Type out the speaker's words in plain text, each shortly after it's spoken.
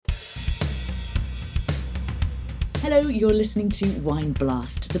Hello, you're listening to Wine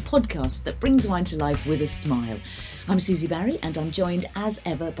Blast, the podcast that brings wine to life with a smile. I'm Susie Barry, and I'm joined as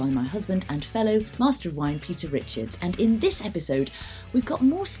ever by my husband and fellow Master of Wine, Peter Richards. And in this episode, we've got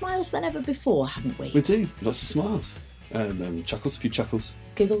more smiles than ever before, haven't we? We do. Lots of smiles. Chuckles, a few chuckles.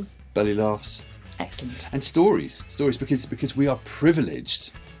 Giggles. Belly laughs. Excellent. And stories because we are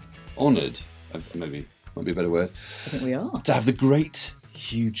privileged, honoured, maybe might be a better word. I think we are. To have the great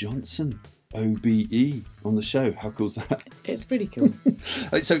Hugh Johnson, OBE, on the show. How cool is that? It's pretty cool.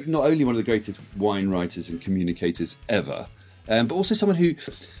 So not only one of the greatest wine writers and communicators ever, but also someone who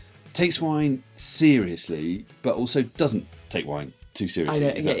takes wine seriously, but also doesn't take wine too seriously.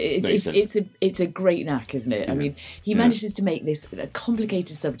 I know, yeah, it's a great knack, isn't it? Yeah. I mean, he manages to make this a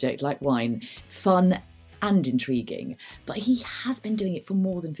complicated subject like wine fun and intriguing, but he has been doing it for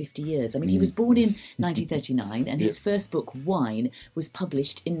more than 50 years. I mean, he was born in 1939 and his first book, Wine, was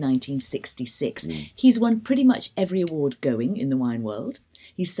published in 1966. He's won pretty much every award going in the wine world.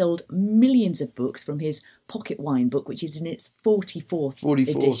 He's sold millions of books from his pocket wine book, which is in its 44th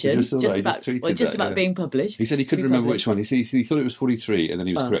edition, just about being published. He said he couldn't remember which one. He thought it was 43, and then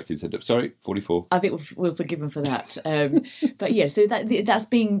he was corrected. He said, "Sorry, 44." I think we'll forgive him for that. But yeah, so that's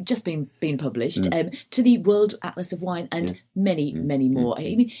been published to the World Atlas of Wine and many more.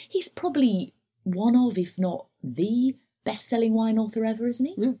 I mean, he's probably one of, if not the best-selling wine author ever, isn't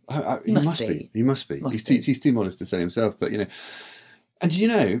he? Yeah, he must be. He must be. He's too modest to say himself, but you know. And did you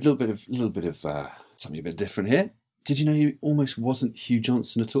know a little bit of something a bit different here? Did you know he almost wasn't Hugh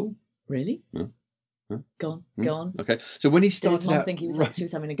Johnson at all? Really? No. Go on. Okay, so when he started out, think he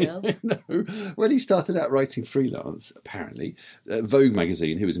was having a girl. No, when he started out writing freelance, apparently Vogue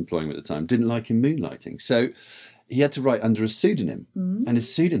magazine, who was employing him at the time, didn't like him moonlighting, so he had to write under a pseudonym, and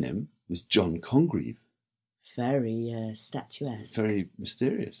his pseudonym was John Congreve. Very statuesque. Very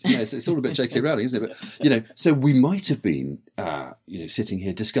mysterious. You know, it's all a bit J.K. Rowling, isn't it? But, you know, so we might have been, sitting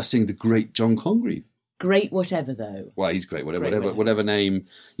here discussing the great John Congreve. Great whatever, though. Well, he's great. Whatever name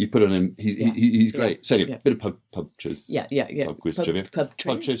you put on him, he's great. Yeah. So anyway, bit of pub quiz. Yeah. Pub quiz trivia. Pub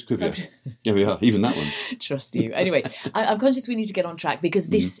quiz trivia. Here we are. Even that one. Trust you. Anyway, I'm conscious we need to get on track because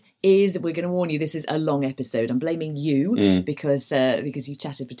this is, we're going to warn you, this is a long episode. I'm blaming you because you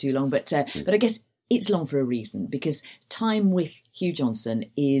chatted for too long. But I guess it's long for a reason, because time with Hugh Johnson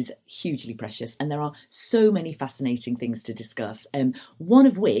is hugely precious and there are so many fascinating things to discuss, one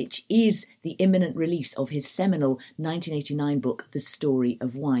of which is the imminent release of his seminal 1989 book, The Story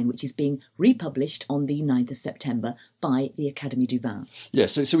of Wine, which is being republished on the 9th of September by the Académie du Vin. Yeah,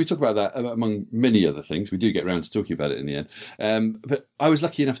 so we talk about that among many other things. We do get around to talking about it in the end. But I was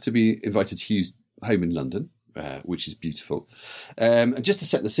lucky enough to be invited to Hugh's home in London, which is beautiful. And just to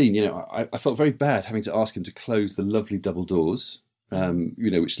set the scene, you know, I felt very bad having to ask him to close the lovely double doors,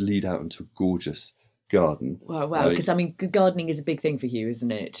 which lead out into a gorgeous garden. Wow, because I mean, gardening is a big thing for Hugh,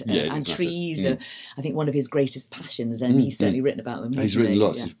 isn't it? And trees are, I think, one of his greatest passions, and he's certainly written about them. He's written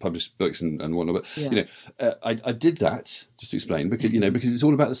lots, he's published books and whatnot. But you know, I did that just to explain because it's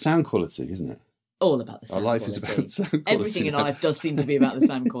all about the sound quality, isn't it? All about the sound quality. Our life is about sound quality. Everything in life does seem to be about the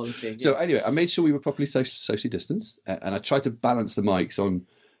sound quality. Yeah. So anyway, I made sure we were properly socially distanced, and I tried to balance the mics on,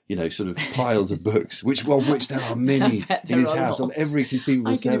 sort of piles of books, which there are many in his house. On every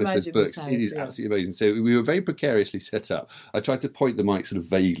conceivable service there's books. It is absolutely amazing. So we were very precariously set up. I tried to point the mic sort of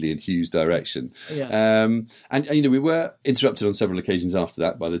vaguely in Hugh's direction. Yeah. And we were interrupted on several occasions after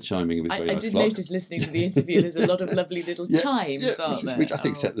that by the chiming of his very nice clock. I did notice listening to the interview, there's a lot of lovely little chimes, aren't there? Which I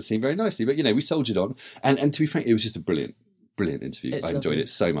think set the scene very nicely. But, we soldiered on. And to be frank, it was just a brilliant interview. I enjoyed it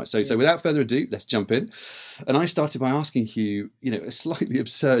so much. So without further ado, let's jump in. And I started by asking Hugh, a slightly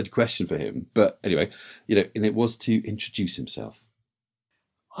absurd question for him. But anyway, and it was to introduce himself.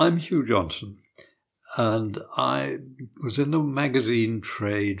 I'm Hugh Johnson, and I was in the magazine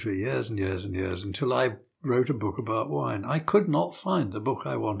trade for years and years and years until I wrote a book about wine. I could not find the book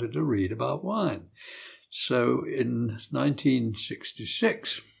I wanted to read about wine. So in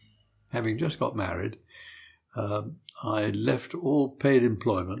 1966, having just got married, I left all paid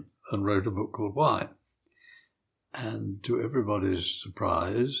employment and wrote a book called Wine. And to everybody's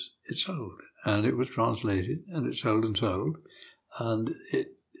surprise, it sold. And it was translated, and it sold and sold. And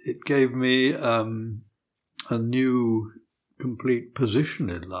it gave me a new, complete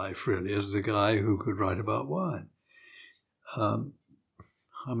position in life, really, as the guy who could write about wine. How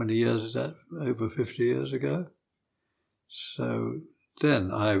many years is that? Over 50 years ago? So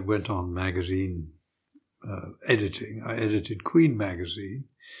then I went on magazine editing. I edited Queen magazine,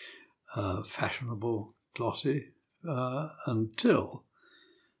 fashionable, glossy, until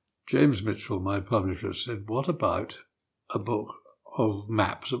James Mitchell, my publisher, said, "What about a book of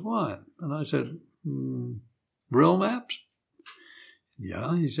maps of wine?" And I said, Real maps?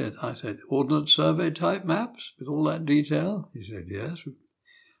 Yeah, he said. I said, Ordnance Survey type maps with all that detail? He said, yes. I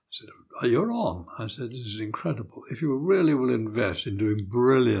said, you're on. I said, this is incredible. If you really will invest in doing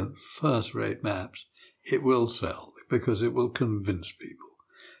brilliant first-rate maps, it will sell because it will convince people.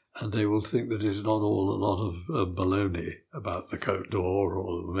 And they will think that it's not all a lot of baloney about the Côte d'Or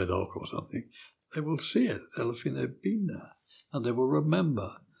or the Médoc or something. They will see it. They'll think they've been there. And they will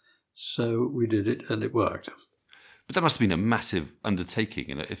remember. So we did it, and it worked. But that must have been a massive undertaking.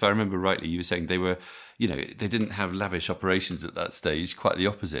 And if I remember rightly, you were saying they were, they didn't have lavish operations at that stage, quite the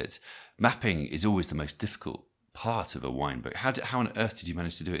opposite. Mapping is always the most difficult part of a wine book. How on earth did you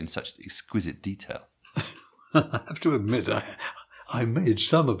manage to do it in such exquisite detail? I have to admit, I made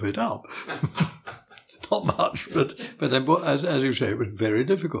some of it up. Not much, but then, as you say, it was very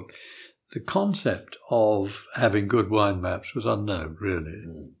difficult. The concept of having good wine maps was unknown, really.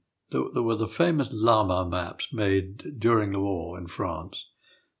 Mm. There were the famous Lama maps made during the war in France.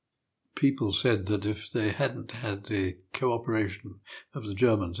 People said that if they hadn't had the cooperation of the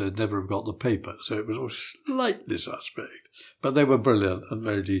Germans, they'd never have got the paper. So it was slightly suspect. But they were brilliant and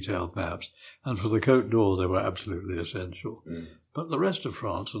very detailed maps. And for the Côte d'Or, they were absolutely essential. Mm. But the rest of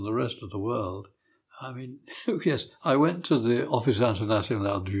France and the rest of the world, I mean, yes, I went to the Office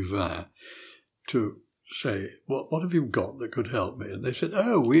International du Vin to say, what have you got that could help me? And they said,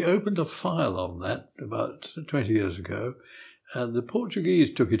 we opened a file on that about 20 years ago, and the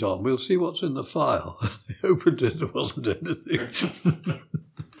Portuguese took it on. We'll see what's in the file. They opened it, there wasn't anything.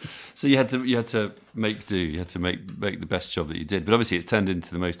 So you had to make do. You had to make the best job that you did. But obviously it's turned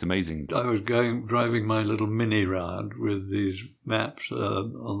into the most amazing. I was driving my little Mini round with these maps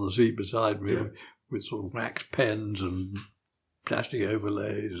on the seat beside me, with sort of wax pens and plastic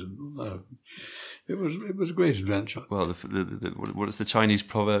overlays, and it was a great adventure. Well, what is the Chinese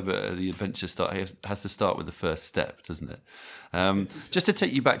proverb? The adventure has to start with the first step, doesn't it? Just to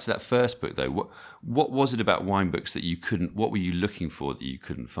take you back to that first book, though, what was it about wine books that you couldn't? What were you looking for that you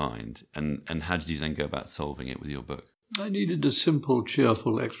couldn't find, and how did you then go about solving it with your book? I needed a simple,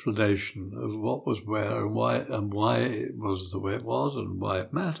 cheerful explanation of what was where and why it was the way it was, and why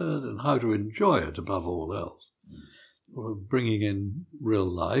it mattered, and how to enjoy it above all else. Or bringing in real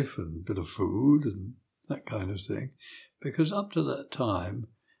life and a bit of food and that kind of thing. Because up to that time,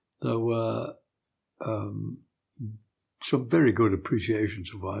 there were some very good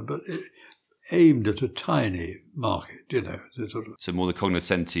appreciations of wine, but aimed at a tiny market, So more the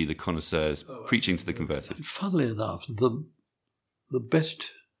cognoscenti, the connoisseurs, preaching to the converted. Funnily enough, the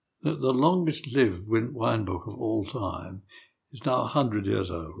longest lived wine book of all time is now 100 years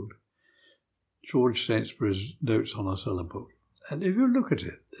old. George Saintsbury's Notes on a Cellar Book. And if you look at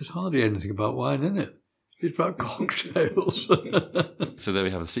it, there's hardly anything about wine in it. It's about cocktails. So there we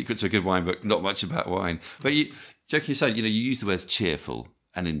have the secret to a good wine book, not much about wine. But joking aside, you use the words cheerful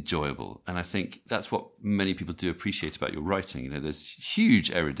and enjoyable. And I think that's what many people do appreciate about your writing. There's huge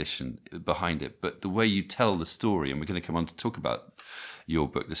erudition behind it, but the way you tell the story, and we're going to come on to talk about your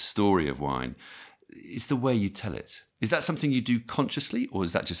book, The Story of Wine, it's the way you tell it. Is that something you do consciously, or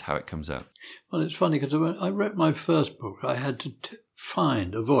is that just how it comes out? Well, it's funny because when I wrote my first book, I had to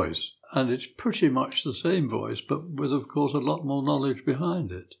find a voice, and it's pretty much the same voice, but with, of course, a lot more knowledge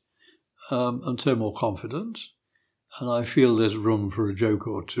behind it, and so more confidence. And I feel there's room for a joke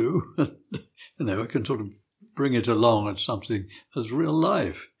or two. I can sort of bring it along as something as real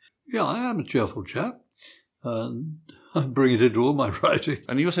life. Yeah, I am a cheerful chap. And I bring it into all my writing.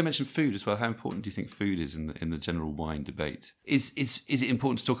 And you also mentioned food as well. How important do you think food is in the general wine debate? Is it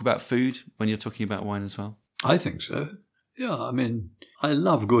important to talk about food when you're talking about wine as well? I think so. Yeah, I mean, I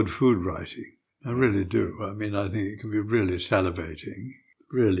love good food writing. I really do. I mean, I think it can be really salivating.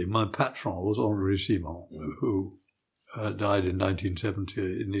 Really, my patron was Henri Simon, who died in 1970,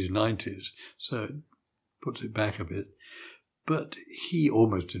 in his 90s, so it puts it back a bit. But he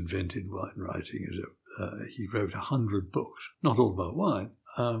almost invented wine writing. He wrote 100 books, not all about wine.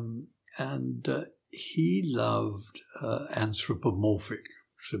 And he loved anthropomorphic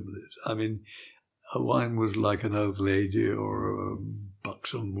symbolism. I mean, a wine was like an old lady or a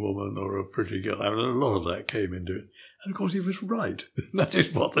buxom woman or a pretty girl. I mean, a lot of that came into it. And of course, he was right. That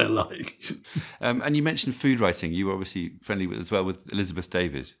is what they're like. And you mentioned food writing. You were obviously friendly as well with Elizabeth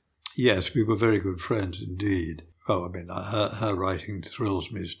David. Yes, we were very good friends indeed. Oh, I mean, her writing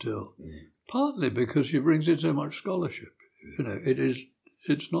thrills me still. Partly because she brings in so much scholarship.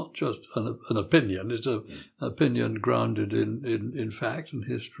 It's not just an opinion. It's an opinion grounded in fact and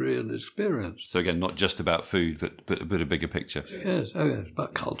history and experience. So again, not just about food, but a bigger picture. Yes, yes,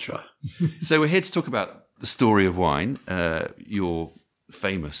 about culture. So we're here to talk about The Story of Wine, your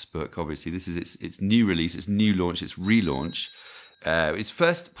famous book, obviously. This is its new release, its new launch, its relaunch. It's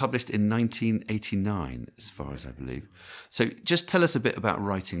first published in 1989, as far as I believe. So just tell us a bit about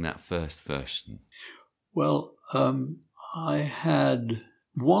writing that first version. Well, I had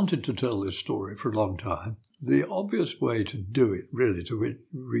wanted to tell this story for a long time. The obvious way to do it, really, to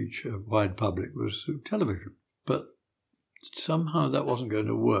reach a wide public, was through television. But somehow that wasn't going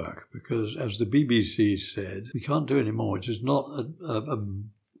to work because, as the BBC said, we can't do any more. It is not a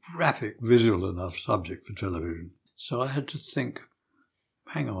graphic, visual enough subject for television. So I had to think,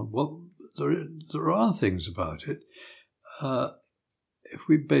 hang on, there are things about it if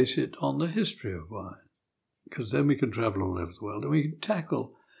we base it on the history of wine, because then we can travel all over the world and we can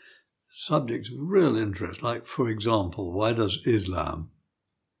tackle subjects of real interest, like, for example, why does Islam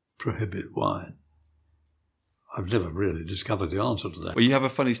prohibit wine? I've never really discovered the answer to that. Well, you have a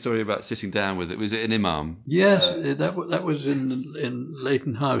funny story about sitting down with it. Was it an imam? Yes, that was in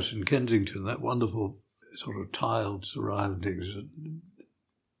Leighton House in Kensington, that wonderful sort of tiled surroundings,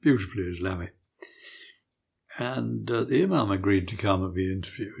 beautifully Islamic. And the imam agreed to come and be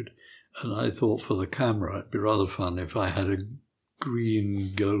interviewed. And I thought for the camera it'd be rather fun if I had a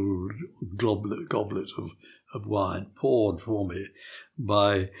green gold goblet of wine poured for me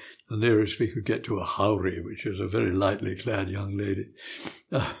by the nearest we could get to a Howri, which is a very lightly clad young lady.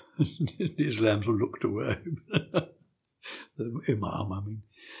 Islam looked away. The imam, I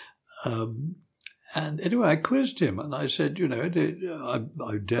mean. And anyway, I quizzed him and I said,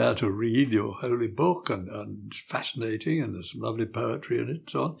 I dare to read your holy book and it's fascinating and there's some lovely poetry in it and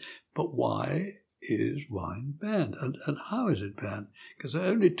so on, but why is wine banned? And how is it banned? Because there are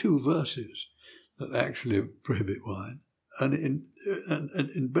only 2 verses that actually prohibit wine. And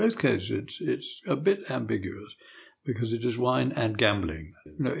in both cases, it's a bit ambiguous because it is wine and gambling.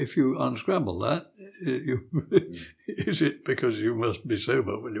 If you unscramble that, is it because you must be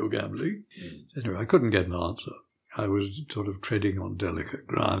sober when you're gambling? Anyway, I couldn't get an answer. I was sort of treading on delicate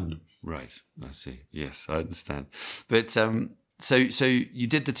ground. Right, I see. Yes, I understand. But so you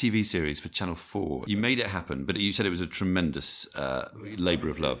did the TV series for Channel 4. You made it happen, but you said it was a tremendous labour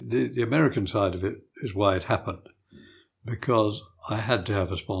of love. The American side of it is why it happened, because I had to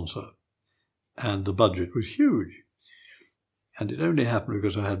have a sponsor, and the budget was huge. And it only happened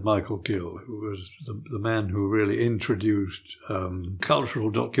because I had Michael Gill, who was the man who really introduced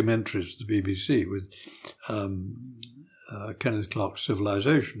cultural documentaries to the BBC with Kenneth Clark's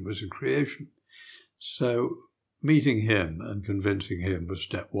Civilization was a creation. So meeting him and convincing him was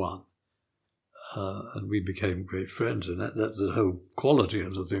step one. And we became great friends. And that the whole quality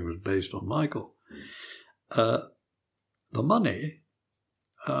of the thing was based on Michael. The money,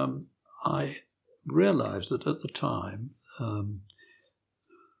 I realized that at the time,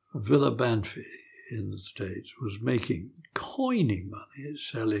 Villa Banfi in the States was coining money,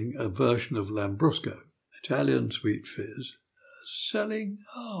 selling a version of Lambrusco, Italian sweet fizz, selling,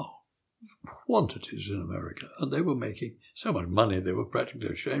 quantities in America. And they were making so much money, they were practically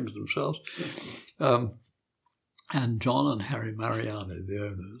ashamed of themselves. And John and Harry Mariani, the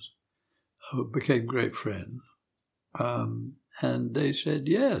owners, became great friends. And they said,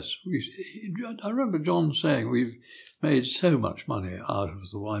 yes. I remember John saying, we've made so much money out of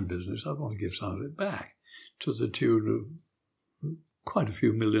the wine business, I want to give some of it back, to the tune of quite a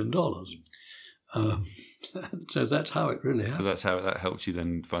few $1 million. So that's how it really happened. So that's how that helped you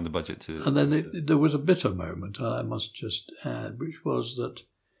then find the budget to... And then there was a bitter moment, I must just add, which was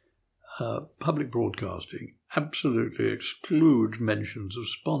that public broadcasting absolutely excludes mentions of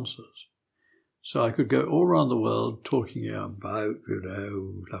sponsors. So I could go all around the world talking about,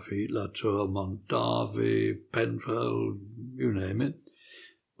 Lafite, Latour, Mondavi, Penfold, you name it.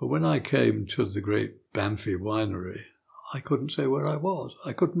 But when I came to the great Banfi winery, I couldn't say where I was.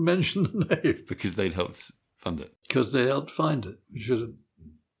 I couldn't mention the name. Because they'd helped fund it. Because they helped find it. Which is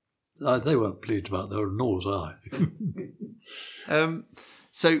they weren't pleased about that, nor was I.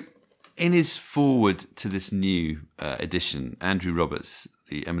 So in his foreword to this new edition, Andrew Roberts,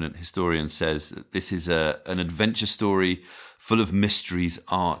 the eminent historian, says that this is an adventure story full of mysteries,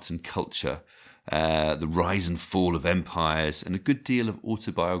 art and culture, the rise and fall of empires, and a good deal of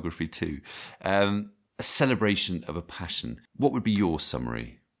autobiography too. A celebration of a passion. What would be your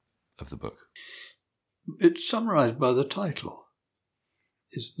summary of the book? It's summarised by the title.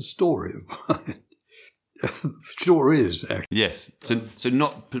 It's the story of wine. Sure is, actually. Yes. So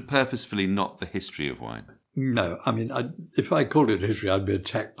not purposefully not the history of wine. No, I mean, if I called it history, I'd be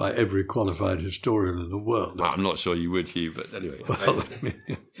attacked by every qualified historian in the world. Well, I'm not sure you would, Hugh, but anyway. Well,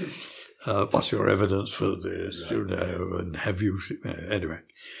 what's your evidence for this? And have you... Anyway.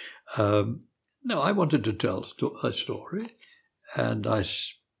 No, I wanted to tell a story, and I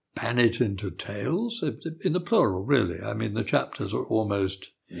span it into tales, in the plural, really. I mean, the chapters are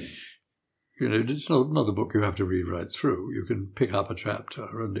almost, it's not a book you have to read right through. You can pick up a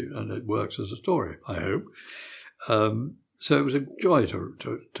chapter and it works as a story, I hope. So it was a joy to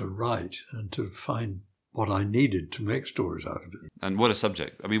write and to find what I needed to make stories out of it. And what a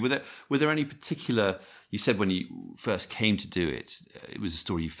subject. I mean, were there any particular, you said when you first came to do it, it was a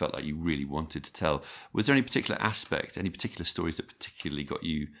story you felt like you really wanted to tell. Was there any particular aspect, any particular stories that particularly got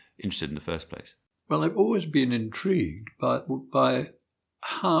you interested in the first place? Well, I've always been intrigued by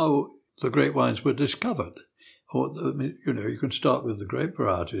how the grape wines were discovered. You can start with the grape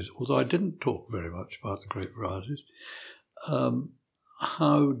varieties, although I didn't talk very much about the grape varieties.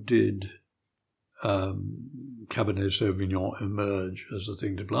 How did Cabernet Sauvignon emerge as the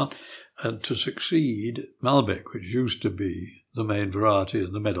thing to plant? And to succeed, Malbec, which used to be the main variety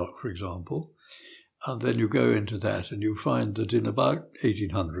in the Medoc, for example, and then you go into that and you find that in about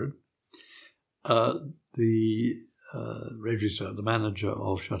 1800, the Régisseur, the manager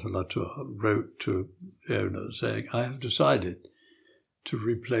of Château Latour, wrote to the owner saying, I have decided to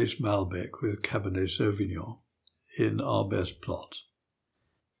replace Malbec with Cabernet Sauvignon in our best plot.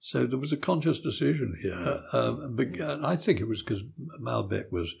 So there was a conscious decision here. And I think it was because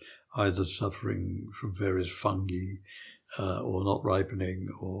Malbec was either suffering from various fungi or not ripening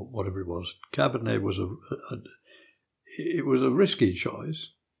or whatever it was. Cabernet was a risky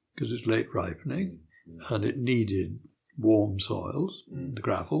choice because it's late ripening and it needed warm soils, the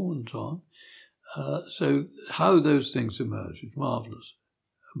gravel and so on. So how those things emerge is marvellous.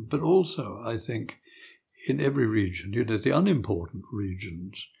 But also, I think, in every region, the unimportant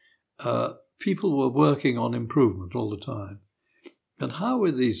regions, people were working on improvement all the time. And how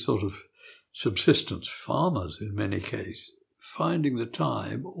were these sort of subsistence farmers, in many cases, finding the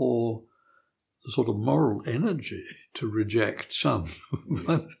time or the sort of moral energy to reject some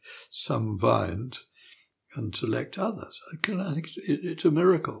vines and select others? I think it's a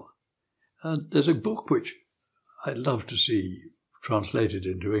miracle. And there's a book which I'd love to see translated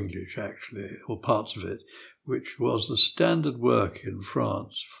into English, actually, or parts of it, which was the standard work in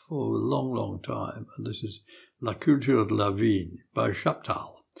France for a long, long time. And this is La Culture de la Vigne by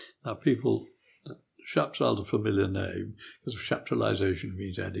Chaptal. Now, Chaptal's a familiar name because chaptalization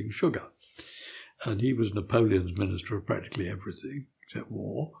means adding sugar. And he was Napoleon's minister of practically everything except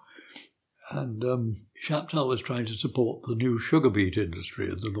war. And Chaptal was trying to support the new sugar beet industry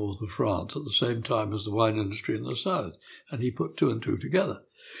in the north of France at the same time as the wine industry in the south. And he put two and two together.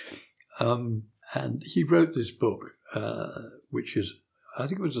 And he wrote this book, which is, I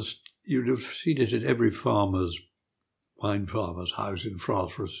think you'd have seen it in every wine farmer's house in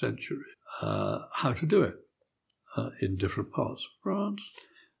France for a century, how to do it in different parts of France.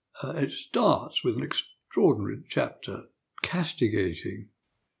 It starts with an extraordinary chapter castigating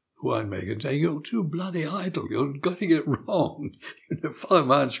winemaker and saying, you're too bloody idle, you're getting it wrong, follow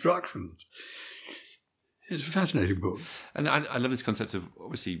my instructions. It's a fascinating book. And I love this concept of,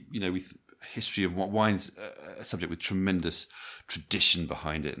 obviously, with history of wine's a subject with tremendous tradition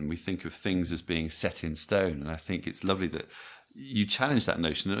behind it, and we think of things as being set in stone, and I think it's lovely that you challenge that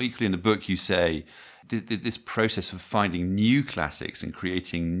notion. And equally in the book you say this process of finding new classics and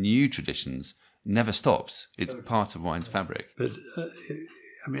creating new traditions never stops. It's part of wine's fabric. But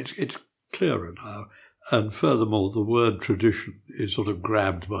it's clearer now, and furthermore the word tradition is sort of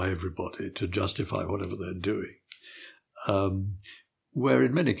grabbed by everybody to justify whatever they're doing. Where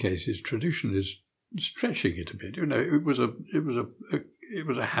in many cases tradition is stretching it a bit. It was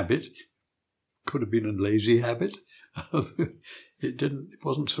a habit. Could have been a lazy habit. It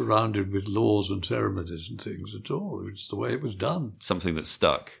wasn't surrounded with laws and ceremonies and things at all. It's the way it was done. Something that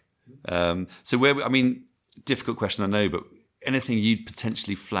stuck. Difficult question, I know, but anything you'd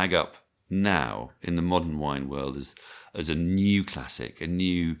potentially flag up now in the modern wine world as a new classic,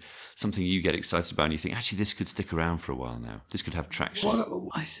 something you get excited about and you think, actually, this could stick around for a while now. This could have traction. Well,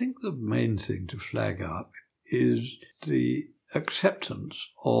 I think the main thing to flag up is the acceptance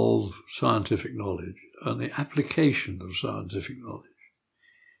of scientific knowledge and the application of scientific knowledge.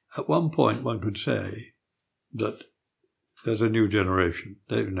 At one point, one could say that there's a new generation.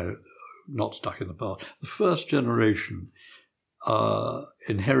 They're not stuck in the past. The first generation are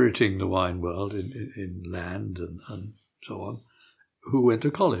inheriting the wine world in land and so on, who went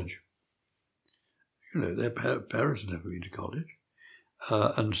to college. Their parents had never been to college.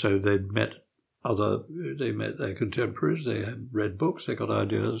 And so they met their contemporaries, they had read books, they got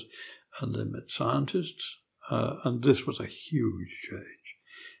ideas, and they met scientists. And this was a huge change.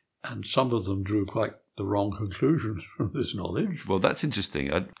 And some of them drew quite the wrong conclusions from this knowledge. Well, that's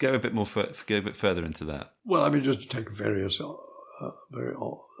interesting. I'd go a bit further into that. Well, just to take various very.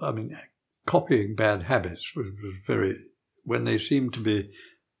 I mean, copying bad habits was very. When they seem to be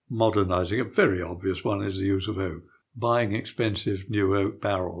modernising, a very obvious one is the use of oak. Buying expensive new oak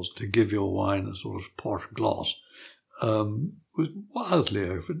barrels to give your wine a sort of posh gloss was wildly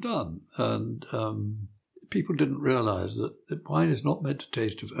overdone, and people didn't realise that wine is not meant to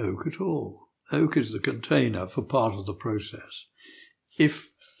taste of oak at all. Oak is the container for part of the process. If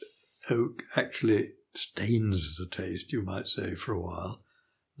oak actually stains the taste, you might say, for a while,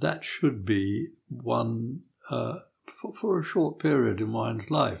 that should be one for a short period in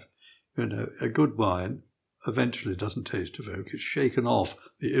wine's life. You know, a good wine eventually doesn't taste of oak. It's shaken off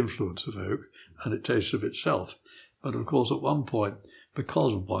the influence of oak and it tastes of itself. But of course, at one point,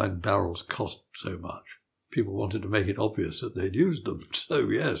 because wine barrels cost so much, people wanted to make it obvious that they'd used them. So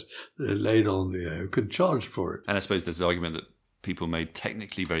yes, they laid on the oak and charged for it. And I suppose there's the argument that people made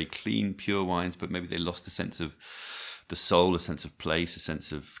technically very clean, pure wines, but maybe they lost a sense of the soul, a sense of place, a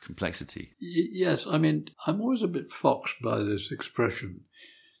sense of complexity. Yes, I mean, I'm always a bit foxed by this expression,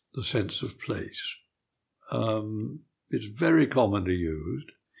 the sense of place. It's very commonly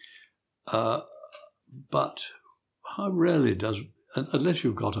used, but how rarely does, unless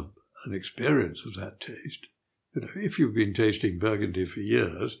you've got an experience of that taste, you know, if you've been tasting Burgundy for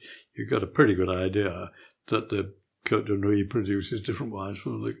years, you've got a pretty good idea that the Côte de Nuits produces different wines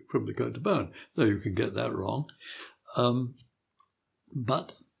from the Côte de Beaune, though you can get that wrong.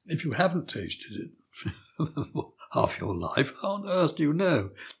 But if you haven't tasted it half your life, how on earth do you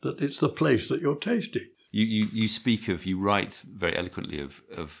know that it's the place that you're tasting? You write very eloquently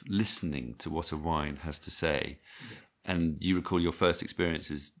of listening to what a wine has to say. Yeah. And you recall your first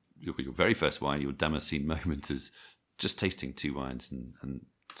experiences, your very first wine, your Damascene moment, as just tasting two wines and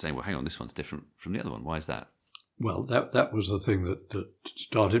saying, well, hang on, this one's different from the other one. Why is that? Well, that was the thing that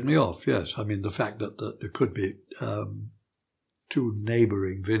started me off, yes. I mean, the fact that there could be two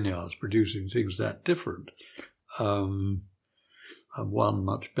neighbouring vineyards producing things that different, and one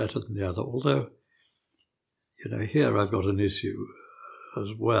much better than the other. Although, you know, here I've got an issue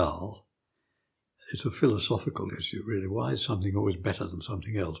as well. It's a philosophical issue, really. Why is something always better than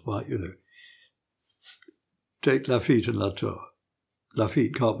something else? Why, you know, take Lafite and Latour.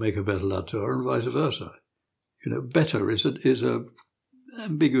 Lafite can't make a better Latour and vice versa. You know, better is a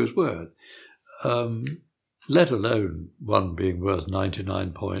ambiguous word, let alone one being worth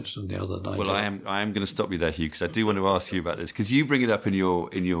 99 points and the other 90. Well, I am going to stop you there, Hugh, because I do want to ask you about this, because you bring it up in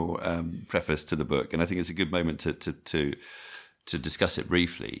your preface to the book, and I think it's a good moment to discuss it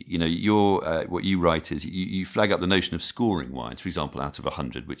briefly. You know, what you write is you flag up the notion of scoring wines, for example, out of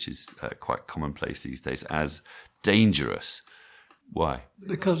 100, which is quite commonplace these days, as dangerous. Why?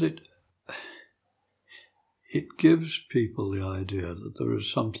 Because it gives people the idea that there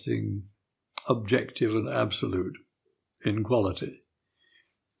is something objective and absolute in quality,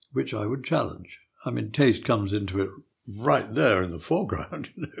 which I would challenge. I mean, taste comes into it right there in the foreground.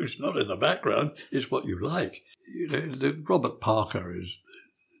 You know, it's not in the background. It's what you like. You know, Robert Parker is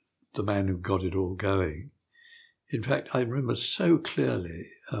the man who got it all going. In fact, I remember so clearly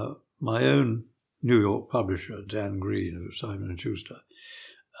my own New York publisher, Dan Green of Simon & Schuster,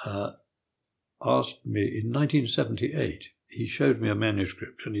 asked me in 1978. He showed me a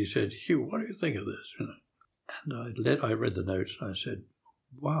manuscript and he said, "Hugh, what do you think of this?" You know, and I read the notes and I said,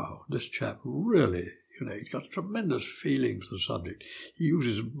 "Wow, this chap really, you know, he's got a tremendous feeling for the subject. He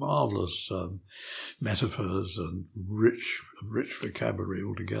uses marvelous metaphors and rich vocabulary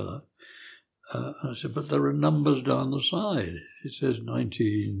altogether." And I said, "But there are numbers down the side. It says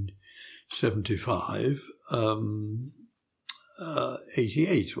 1975,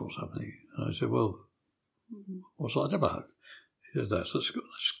 88 or something." And I said, "Well, what's that about?" He said, "That's a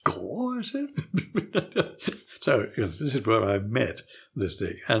score," I said. So, you know, this is where I met this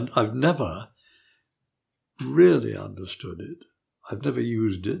thing. And I've never really understood it. I've never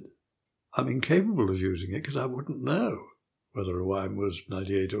used it. I'm incapable of using it because I wouldn't know whether a wine was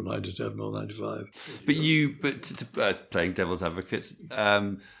 98 or 97 or 95. But playing devil's advocate,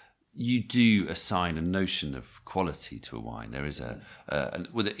 you do assign a notion of quality to a wine. There is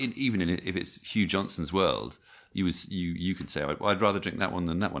even if it's Hugh Johnson's world, you could say, I'd rather drink that one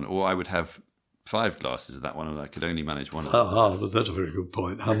than that one, or I would have 5 glasses of that one and I could only manage one. But that's a very good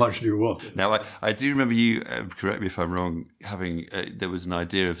point. How much do you want? Now, I do remember you, correct me if I'm wrong, having there was an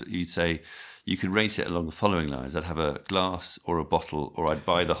idea of, you'd say, you could rate it along the following lines. I'd have a glass or a bottle, or I'd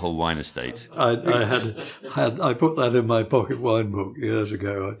buy the whole wine estate. I put that in my pocket wine book years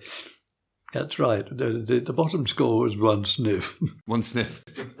ago. That's right. The bottom score was 1 sniff. 1 sniff.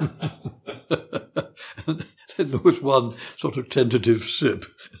 And then there was 1 sort of tentative sip.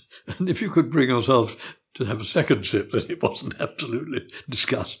 And if you could bring yourself to have a second sip that it wasn't absolutely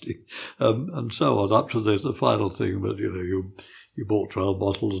disgusting, and so on, up to the final thing. But you bought 12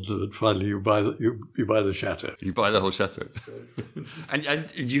 bottles, and finally you buy the chateau. You buy the whole chateau.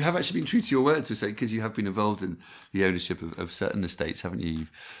 and you have actually been true to your word, to say, because you have been involved in the ownership of certain estates, haven't you?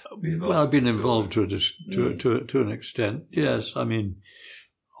 Well, I've been involved to an extent. Yes, I mean,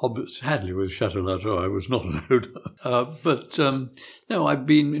 sadly with Chateau Latour I was not an owner, but no, I've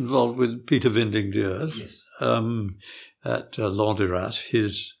been involved with Peter Vinding Diers. Yes. At Landiras,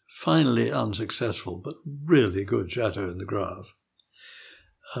 his finally unsuccessful but really good chateau in the Grave,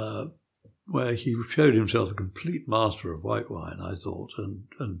 where he showed himself a complete master of white wine, I thought,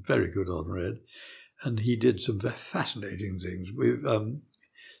 and very good on red. And he did some fascinating things.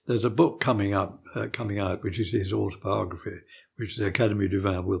 There's a book coming out, which is his autobiography, which the Académie du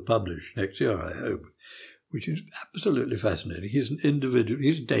Vin will publish next year, I hope, which is absolutely fascinating. He's an individual.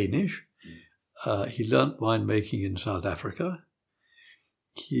 He's Danish. He learnt winemaking in South Africa.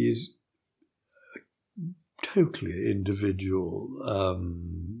 He's a totally individual,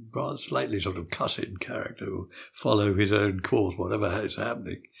 rather slightly sort of cussed character who follow his own course, whatever is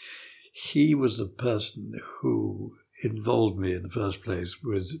happening. He was the person who involved me in the first place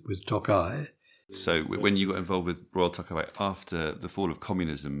with Tokaj. So when you got involved with Royal Tokaj after the fall of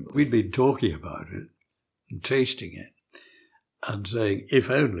communism... We'd been talking about it and tasting it and saying, if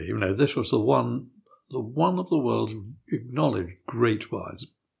only, this was the one of the world's acknowledged great wines,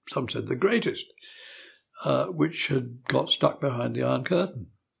 some said the greatest, which had got stuck behind the Iron Curtain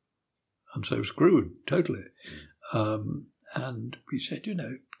and so screwed totally. And we said,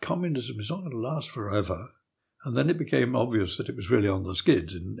 communism is not going to last forever. And then it became obvious that it was really on the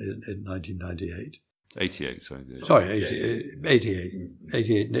skids in 1998. 88, sorry. Sorry, 88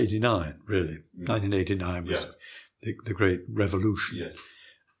 and 89, really. 1989 was the great revolution. Yes.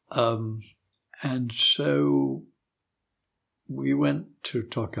 And so we went to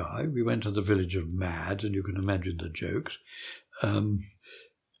Tokaj, we went to the village of Mad, and you can imagine the jokes,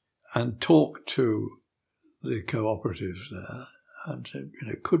 and talked to the cooperatives there and said,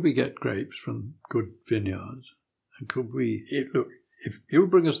 could we get grapes from good vineyards? And could we, if you'll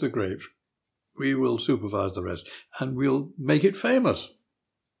bring us the grapes, we will supervise the rest and we'll make it famous.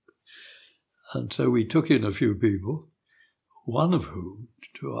 And so we took in a few people, one of whom,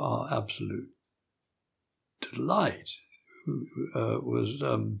 to our absolute delight, was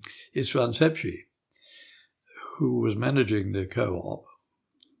István Szepsi, who was managing the co-op,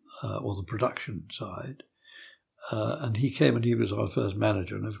 or the production side, and he came and he was our first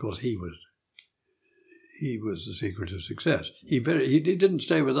manager, and of course he was the secret of success. He didn't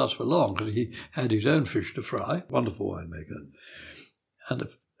stay with us for long because he had his own fish to fry, wonderful winemaker, and an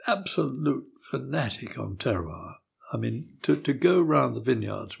absolute fanatic on terroir. I mean, to go around the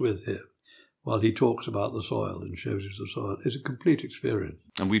vineyards with him while he talks about the soil and shows us the soil is a complete experience.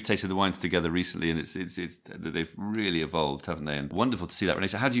 And we've tasted the wines together recently, and it's they've really evolved, haven't they? And wonderful to see that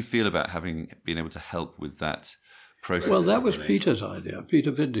relation. How do you feel about having been able to help with that process? Well, that was Peter's idea,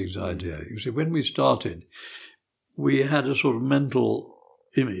 Peter Vinding's idea. You see, when we started, we had a sort of mental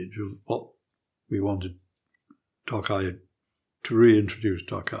image of what we wanted Tokaj to reintroduce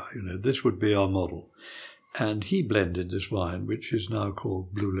Tokaj. This would be our model. And he blended this wine, which is now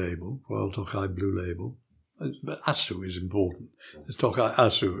called Blue Label, Royal Tokaj Blue Label. But Asu is important. The Tokaj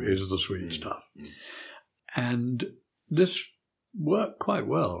Asu is the sweet stuff. And this worked quite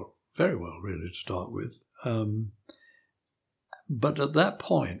well, very well, really, to start with. But at that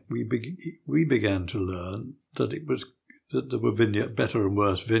point, we began to learn that there were better and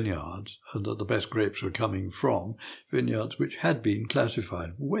worse vineyards, and that the best grapes were coming from vineyards which had been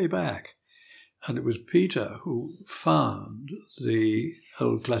classified way back. And it was Peter who found the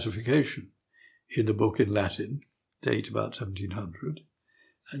old classification in a book in Latin, date about 1700.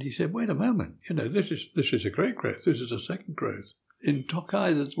 And he said, wait a moment, this is a great growth. This is a second growth. In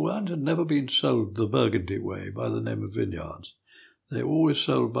Tokaj, the wine had never been sold the Burgundy way by the name of vineyards. They were always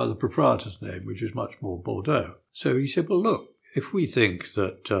sold by the proprietor's name, which is much more Bordeaux. So he said, well, look, if we think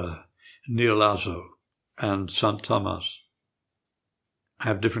that Niolazo and Saint Thomas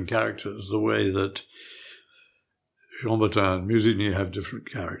have different characters, the way that Chambertin and Musigny have different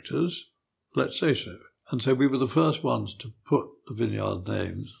characters, let's say so. And so we were the first ones to put the vineyard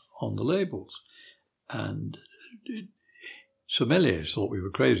names on the labels. And sommeliers thought we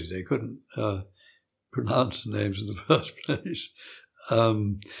were crazy. They couldn't pronounce the names in the first place.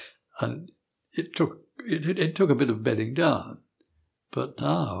 And it took a bit of bedding down. But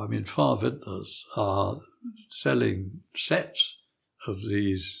now, Far Vintners are selling sets of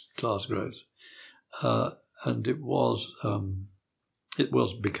these class growths. And it was it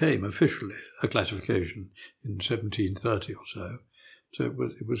became officially a classification in 1730 or so. So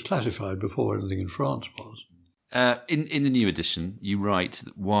it was classified before anything in France was. In the new edition, you write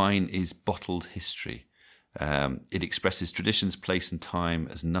that wine is bottled history. It expresses traditions, place and time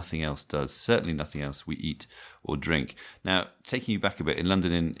as nothing else does, certainly nothing else we eat or drink. Now, taking you back a bit, in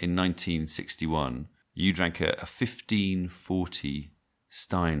London in 1961, you drank a 1540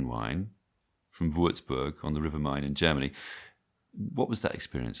 Stein wine from Würzburg on the River Main in Germany. What was that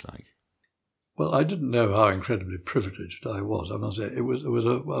experience like? Well, I didn't know how incredibly privileged I was, I must say. It was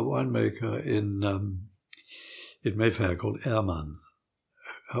a winemaker in Mayfair called Ehrmann.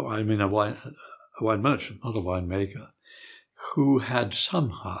 I mean, a wine merchant, not a winemaker, who had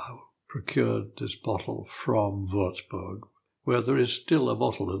somehow procured this bottle from Würzburg, where there is still a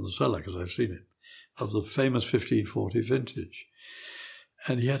bottle in the cellar, because I've seen it, of the famous 1540 vintage.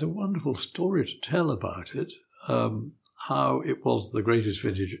 And he had a wonderful story to tell about it, how it was the greatest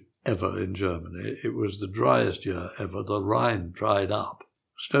vintage ever in Germany. It was the driest year ever. The Rhine dried up.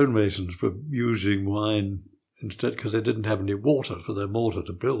 Stonemasons were using wine instead because they didn't have any water for their mortar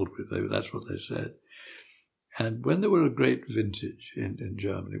to build with. That's what they said. And when there were a great vintage in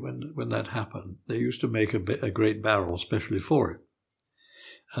Germany, when that happened, they used to make a great barrel especially for it.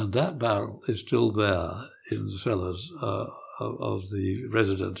 And that barrel is still there in the cellars of the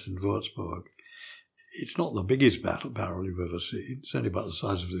residence in Würzburg. It's not the biggest barrel you've ever seen. It's only about the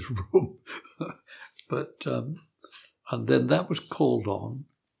size of this room. But and then that was called on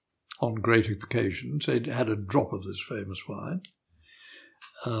great occasions. They had a drop of this famous wine.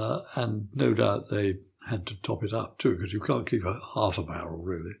 And no doubt they had to top it up too, because you can't keep half a barrel,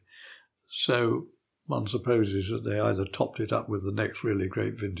 really. So one supposes that they either topped it up with the next really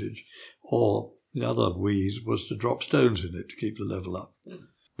great vintage, or the other wheeze was to drop stones in it to keep the level up.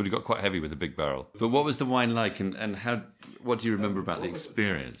 Well, it got quite heavy with a big barrel. But what was the wine like, and what do you remember about the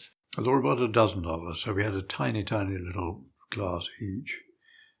experience? There were about a dozen of us, so we had a tiny, tiny little glass each.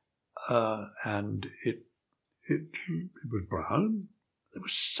 And it was brown. There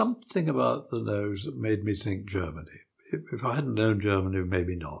was something about the nose that made me think Germany. If I hadn't known Germany,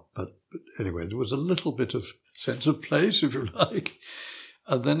 maybe not. But anyway, there was a little bit of sense of place, if you like.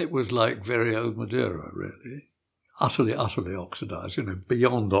 And then it was like very old Madeira, really. Utterly, utterly oxidized,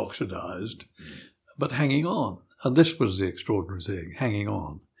 beyond oxidized, but hanging on. And this was the extraordinary thing, hanging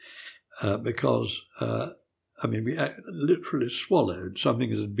on. Because, we literally swallowed something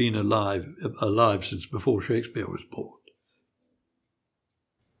that had been alive since before Shakespeare was born.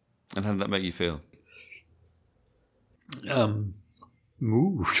 And how did that make you feel?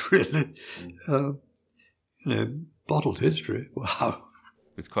 Moved, really. Bottled history. Wow.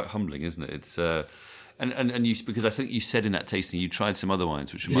 It's quite humbling, isn't it? It's and you, because I think you said in that tasting you tried some other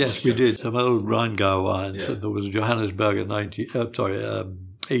wines, which were much. Yes, we did some old Rheingau wines. Yeah. And there was Johannesburg in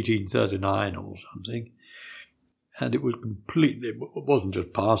 1839 or something, and it was completely. It wasn't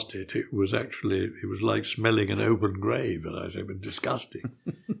just past it. It was like smelling an open grave, and I said, it was disgusting.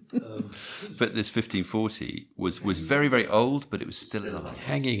 But this 1540 was very, very old, but it was still alive,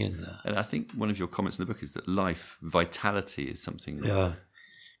 hanging in there. And I think one of your comments in the book is that vitality is something that... Yeah.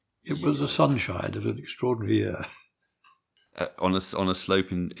 It was the sunshine of an extraordinary year. On a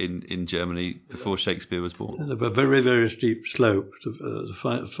slope in Germany before Shakespeare was born. A very, very steep slope, the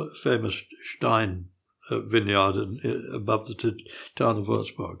famous Stein vineyard above the town of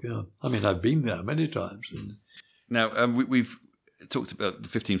Würzburg. Yeah, I've been there many times. Now we've talked about the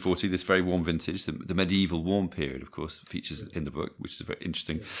 1540, this very warm vintage, the medieval warm period, of course, features in the book, which is very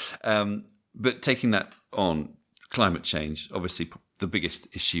interesting. But taking that on, climate change, obviously the biggest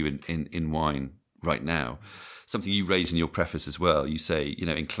issue in wine right now. Something you raise in your preface as well. You say,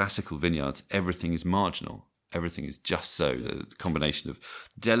 in classical vineyards, everything is marginal. Everything is just so. The combination of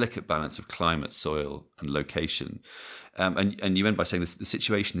delicate balance of climate, soil, and location. And you end by saying the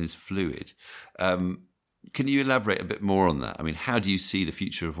situation is fluid. Can you elaborate a bit more on that? How do you see the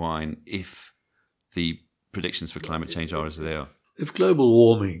future of wine if the predictions for climate change are as they are? If global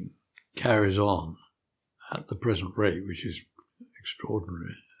warming carries on at the present rate, which is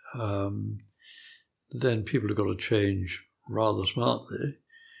extraordinary, then people have got to change rather smartly.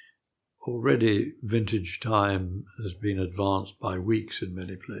 Already vintage time has been advanced by weeks in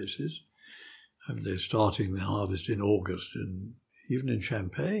many places. They're starting the harvest in August, even in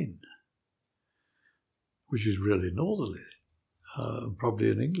Champagne, which is really northerly,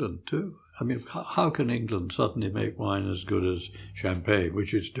 probably in England too. How can England suddenly make wine as good as Champagne,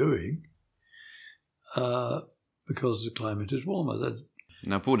 which it's doing, because the climate is warmer?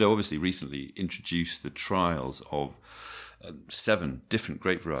 Now, Bordeaux obviously recently introduced the trials of 7 different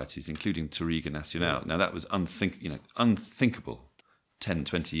grape varieties, including Touriga Nacional. Now, that was unthinkable 10,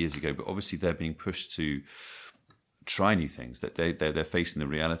 20 years ago, but obviously they're being pushed to try new things, that they're facing the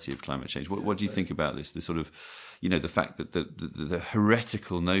reality of climate change. What do you think about this? The sort of, the fact that the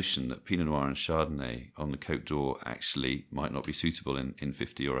heretical notion that Pinot Noir and Chardonnay on the Côte d'Or actually might not be suitable in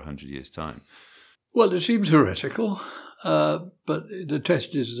 50 or 100 years' time. Well, it seems heretical, but the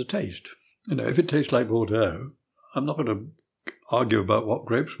test is the taste. If it tastes like Bordeaux, I'm not going to argue about what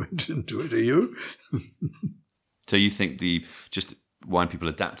grapes went into it, are you? So you think just wine people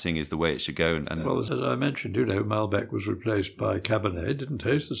adapting is the way it should go? Well, as I mentioned, Malbec was replaced by Cabernet. It didn't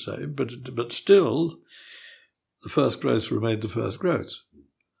taste the same, but still, the first growths remained the first growths.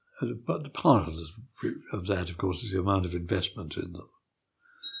 But part of that, of course, is the amount of investment in them.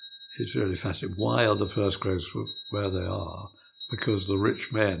 It's really fascinating. Why are the first growths where they are? Because the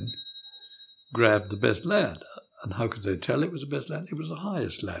rich men grabbed the best land. And how could they tell it was the best land? It was the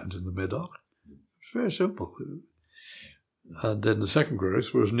highest land in the Medoc. It's very simple. And then the second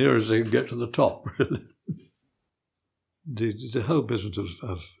growth were as near as they could get to the top, really. The whole business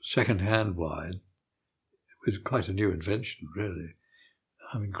of second-hand wine was quite a new invention, really.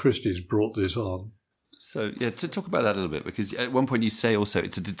 I mean, Christie's brought this on. So, to talk about that a little bit, because at one point you say also,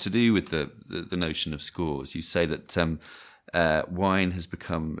 to do with the notion of scores, you say that wine has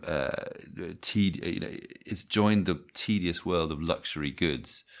become, it's joined the tedious world of luxury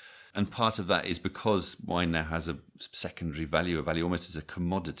goods. And part of that is because wine now has a secondary value, a value almost as a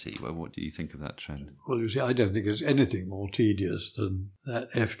commodity. Well, what do you think of that trend? Well, you see, I don't think there's anything more tedious than that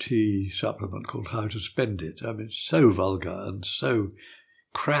FT supplement called How to Spend It. I mean, it's so vulgar and so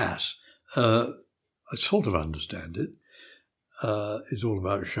crass. I sort of understand it. It's all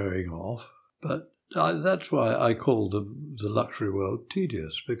about showing off. But that's why I call the luxury world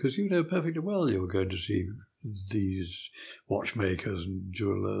tedious, because you know perfectly well you're going to see these watchmakers and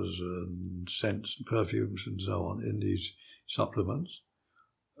jewellers and scents and perfumes and so on in these supplements.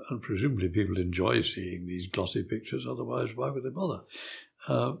 And presumably people enjoy seeing these glossy pictures, otherwise why would they bother?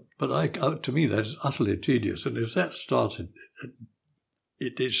 But to me that's utterly tedious. And if that started,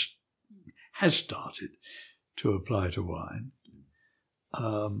 has started to apply to wine,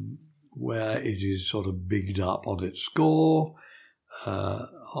 where it is sort of bigged up on its score,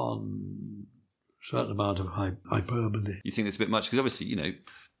 on certain amount of hyperbole. You think it's a bit much? Because obviously,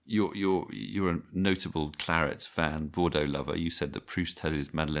 you're a notable claret fan, Bordeaux lover. You said that Proust had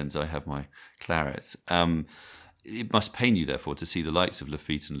his Madeleines, I have my clarets. It must pain you, therefore, to see the likes of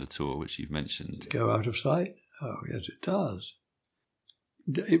Lafite and Latour, which you've mentioned, go out of sight? Oh, yes, it does.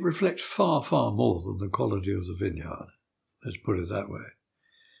 It reflects far, far more than the quality of the vineyard. Let's put it that way.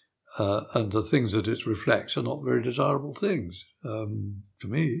 And the things that it reflects are not very desirable things, to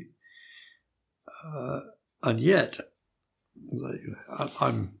me. And yet,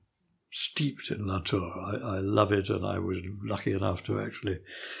 I'm steeped in Latour. I love it, and I was lucky enough to actually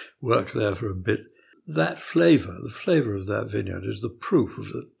work there for a bit. That flavour, the flavour of that vineyard, is the proof of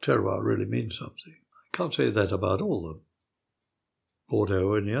that terroir really means something. I can't say that about all of Bordeaux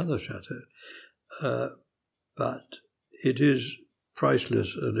or any other chateau, but it is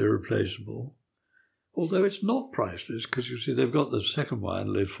priceless and irreplaceable, although it's not priceless, because you see they've got the second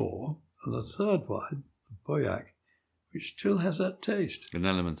wine, Le Fort, and the third wine, Pauillac, which still has that taste. An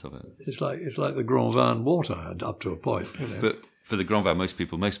element of it. It's like the Grand Vin water, up to a point. But for the Grand Vin,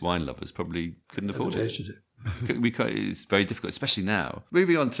 most wine lovers probably couldn't afford it. It's very difficult, especially now.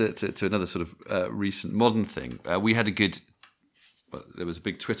 Moving on to another sort of recent modern thing, we had there was a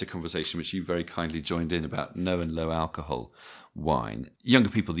big Twitter conversation which you very kindly joined in about no and low alcohol wine. Younger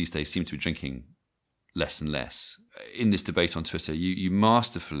people these days seem to be drinking less and less. In this debate on Twitter, you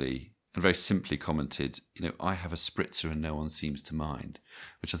masterfully and very simply commented, I have a spritzer and no one seems to mind,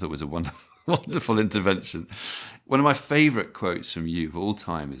 which I thought was a wonderful intervention. One of my favourite quotes from you of all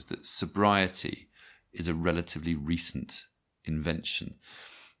time is that sobriety is a relatively recent invention.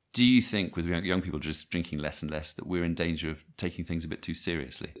 Do you think, with young people just drinking less and less, that we're in danger of taking things a bit too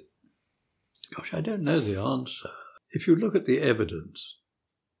seriously? Gosh, I don't know the answer. If you look at the evidence,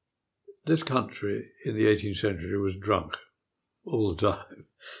 this country in the 18th century was drunk all the time.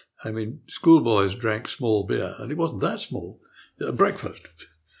 I mean, schoolboys drank small beer, and it wasn't that small, breakfast.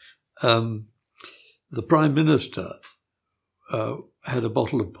 The Prime Minister had a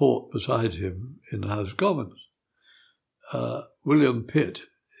bottle of port beside him in the House of Commons. William Pitt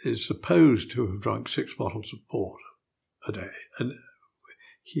is supposed to have drunk 6 bottles of port a day, and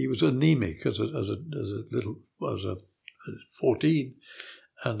he was anemic as 14,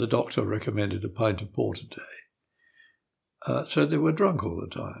 and the doctor recommended a pint of port a day. So they were drunk all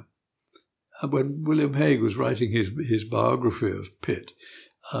the time. And when William Hague was writing his biography of Pitt,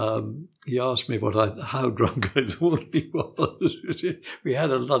 He asked me how drunk I thought he was. We had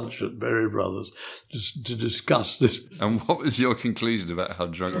a lunch at Berry Brothers to discuss this. And what was your conclusion about how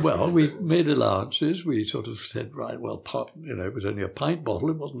drunk? Well, we made allowances. We sort of said, right, well, it was only a pint bottle.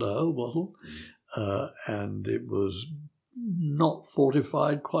 It wasn't a whole bottle. And it was not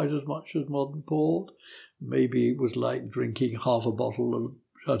fortified quite as much as modern port. Maybe it was like drinking half a bottle of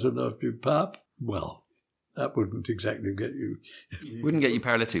Chateauneuf du Pape. Well, that wouldn't exactly get you... Wouldn't get you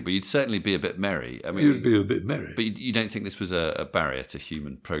paralytic, but you'd certainly be a bit merry. I mean, you'd be a bit merry. But you don't think this was a barrier to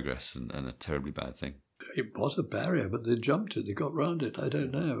human progress and a terribly bad thing? It was a barrier, but they jumped it. They got round it. I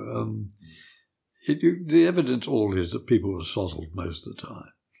don't know. The evidence all is that people were sozzled most of the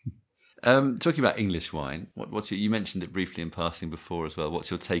time. Talking about English wine, you mentioned it briefly in passing before as well. What's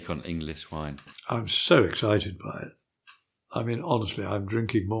your take on English wine? I'm so excited by it. I mean, honestly, I'm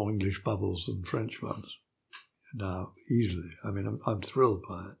drinking more English bubbles than French ones now, easily. I mean, I'm thrilled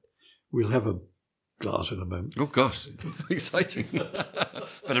by it. We'll have a glass in a moment. Oh, gosh. Exciting.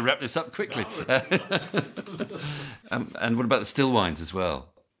 Better wrap this up quickly. And what about the still wines as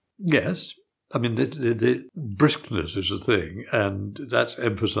well? Yes. I mean, the briskness is a thing, and that's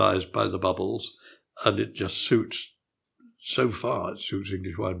emphasised by the bubbles, and it just suits, so far, it suits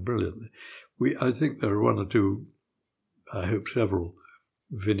English wine brilliantly. I think there are one or two, I hope several,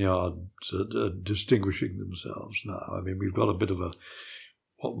 vineyards that are distinguishing themselves now. I mean, we've got a bit of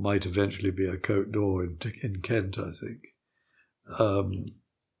what might eventually be a Côte d'Or in Kent, I think.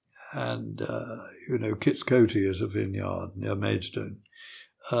 Kitts Coty is a vineyard near Maidstone,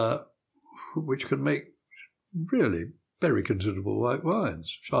 which can make really very considerable white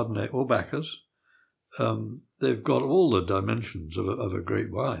wines, Chardonnay or Bacchus. They've got all the dimensions of a great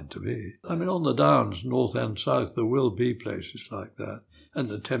wine to me. I mean, on the Downs, north and south, there will be places like that. And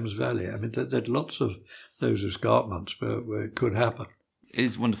the Thames Valley. I mean, there's lots of those escarpments where it could happen. It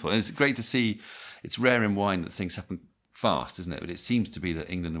is wonderful. And it's great to see. It's rare in wine that things happen fast, isn't it? But it seems to be that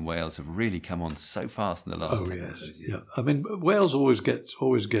England and Wales have really come on so fast in the last 10 years. Yeah. I mean, Wales always gets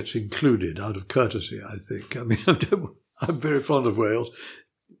included out of courtesy, I think. I mean, I'm very fond of Wales.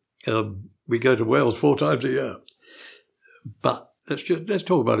 We go to Wales 4 times a year. But let's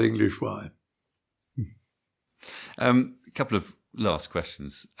talk about English wine. A couple of last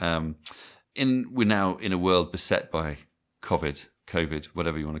questions. We're now in a world beset by COVID,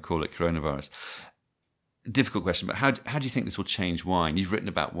 whatever you want to call it, coronavirus. Difficult question, but how do you think this will change wine? You've written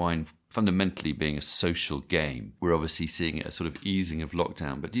about wine fundamentally being a social game. We're obviously seeing a sort of easing of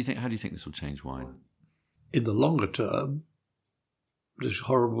lockdown, but how do you think this will change wine? In the longer term, this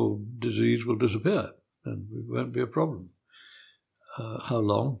horrible disease will disappear and it won't be a problem. How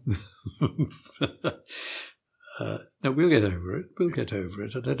long? No, we'll get over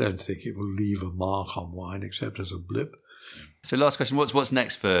it. And I don't think it will leave a mark on wine except as a blip. So last question, what's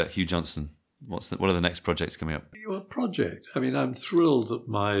next for Hugh Johnson? What are the next projects coming up? Your project. I mean, I'm thrilled that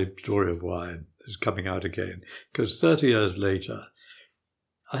my story of wine is coming out again, because 30 years later,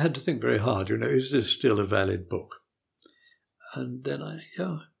 I had to think very hard, is this still a valid book? And then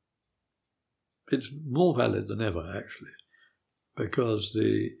it's more valid than ever, actually. Because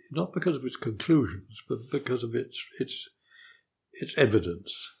not because of its conclusions, but because of its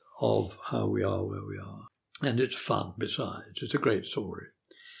evidence of how we are where we are. And it's fun besides. It's a great story.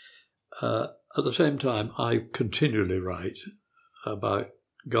 At the same time, I continually write about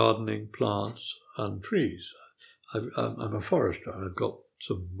gardening, plants and trees. I'm a forester. I've got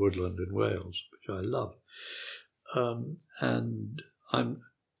some woodland in Wales, which I love. And I'm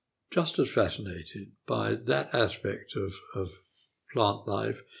just as fascinated by that aspect of plant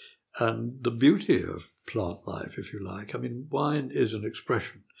life and the beauty of plant life, if you like. I mean, wine is an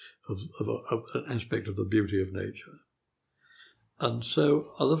expression of an aspect of the beauty of nature. And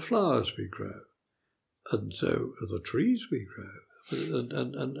so are the flowers we grow, and so are the trees we grow.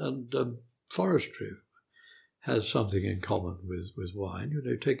 And forestry has something in common with wine.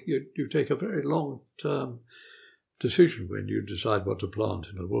 You take a very long-term decision when you decide what to plant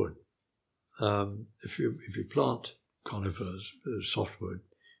in a wood. If you plant conifers, softwood,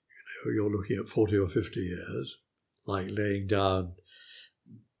 you're looking at 40 or 50 years, like laying down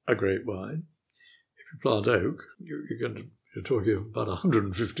a grapevine. If you plant oak, you're talking about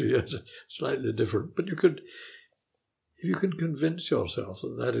 150 years, slightly different. But if you can convince yourself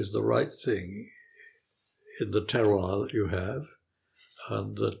that is the right thing in the terroir that you have,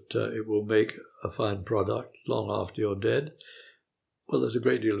 and that it will make a fine product long after you're dead, well, there's a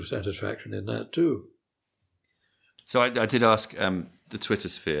great deal of satisfaction in that too. So I did ask the Twitter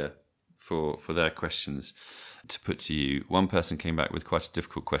sphere for their questions to put to you. One person came back with quite a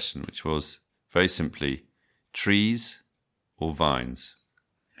difficult question, which was very simply, trees or vines?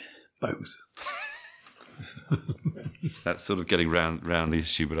 Both. That's sort of getting round the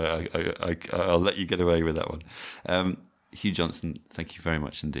issue, but I'll let you get away with that one. Hugh Johnson, thank you very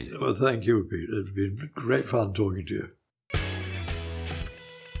much indeed. Well, thank you, Pete. It's been great fun talking to you.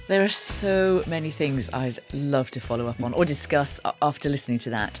 There are so many things I'd love to follow up on or discuss after listening to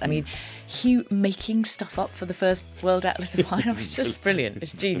that. I mean, Hugh making stuff up for the first World Atlas of Wine, it's just brilliant.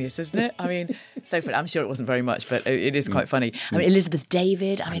 It's genius, isn't it? I mean, so funny. I'm sure it wasn't very much, but it is quite funny. I mean, Elizabeth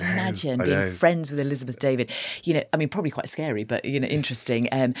David, imagine being friends with Elizabeth David. Probably quite scary, but, interesting.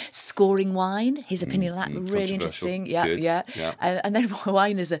 Scoring wine, his opinion on that, really interesting. Yeah. And then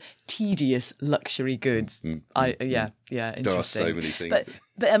wine is a tedious luxury goods. Interesting. There are so many things.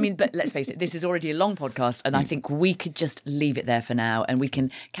 But let's face it, this is already a long podcast, and I think we could just leave it there for now, and we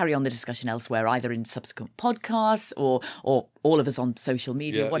can carry on the discussion elsewhere, either in subsequent podcasts or all of us on social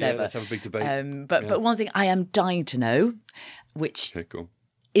media, whatever. Yeah, let's have a big debate. But one thing I am dying to know, which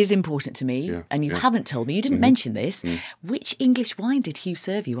is important to me, and you haven't told me, you didn't mention this, which English wine did Hugh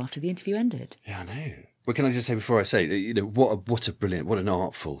serve you after the interview ended? Yeah, I know. Well, can I just say before I say, what a brilliant, what an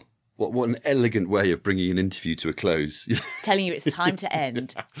artful... What an elegant way of bringing an interview to a close. Telling you it's time to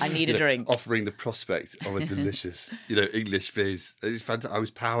end. I need a drink. Offering the prospect of a delicious, English fizz. It's fantastic. I was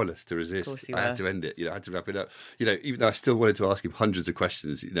powerless to resist. I had to end it. I had to wrap it up. Even though I still wanted to ask him hundreds of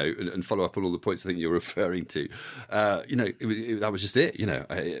questions, and follow up on all the points I think you're referring to. That was just it.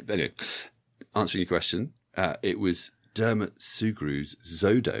 Anyway, answering your question, it was Dermot Sugrew's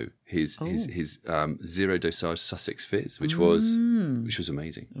Zodo, his zero dosage Sussex fizz, which was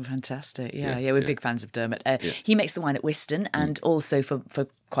amazing. Fantastic, we're big fans of Dermot. He makes the wine at Whiston, and also for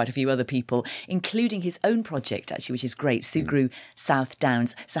quite a few other people, including his own project actually, which is great, Sugrew South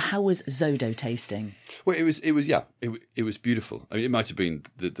Downs. So how was Zodo tasting? Well, it was beautiful. I mean, it might have been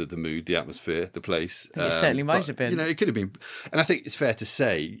the mood, the atmosphere, the place. It certainly might have been. It could have been, and I think it's fair to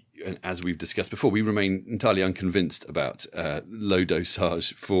say, and as we've discussed before, we remain entirely unconvinced about low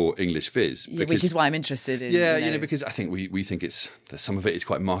dosage for English fizz. Which is why I'm interested in. Yeah, because I think we think some of it is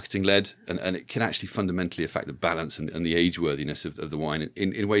quite marketing led, and it can actually fundamentally affect the balance and the age worthiness of the wine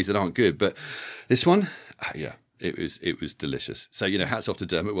in ways that aren't good. But this one, it was delicious. So, hats off to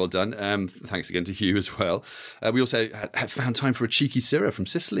Dermot. Well done. Thanks again to Hugh as well. We also had found time for a cheeky Syrah from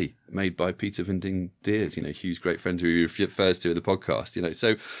Sicily, made by Peter Vinding Deers, Hugh's great friend who he refers to in the podcast.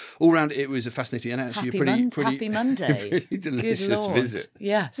 So all round it was a fascinating and actually Happy Monday. Pretty delicious visit.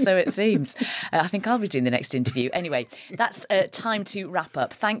 Yeah, so it seems. I think I'll be doing the next interview. Anyway, that's time to wrap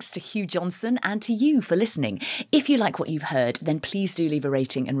up. Thanks to Hugh Johnson and to you for listening. If you like what you've heard, then please do leave a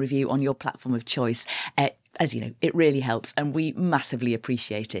rating and review on your platform of choice. As you know, it really helps and we massively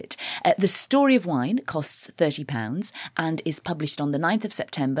appreciate it. The Story of Wine costs £30 and is published on the 9th of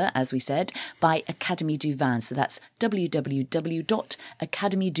September, as we said, by Académie du Vin. So that's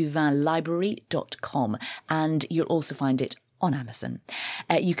www.academieduvinlibrary.com, and you'll also find it on Amazon.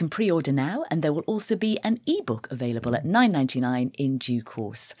 You can pre-order now, and there will also be an ebook available at $9.99 in due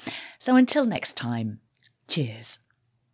course. So until next time, cheers.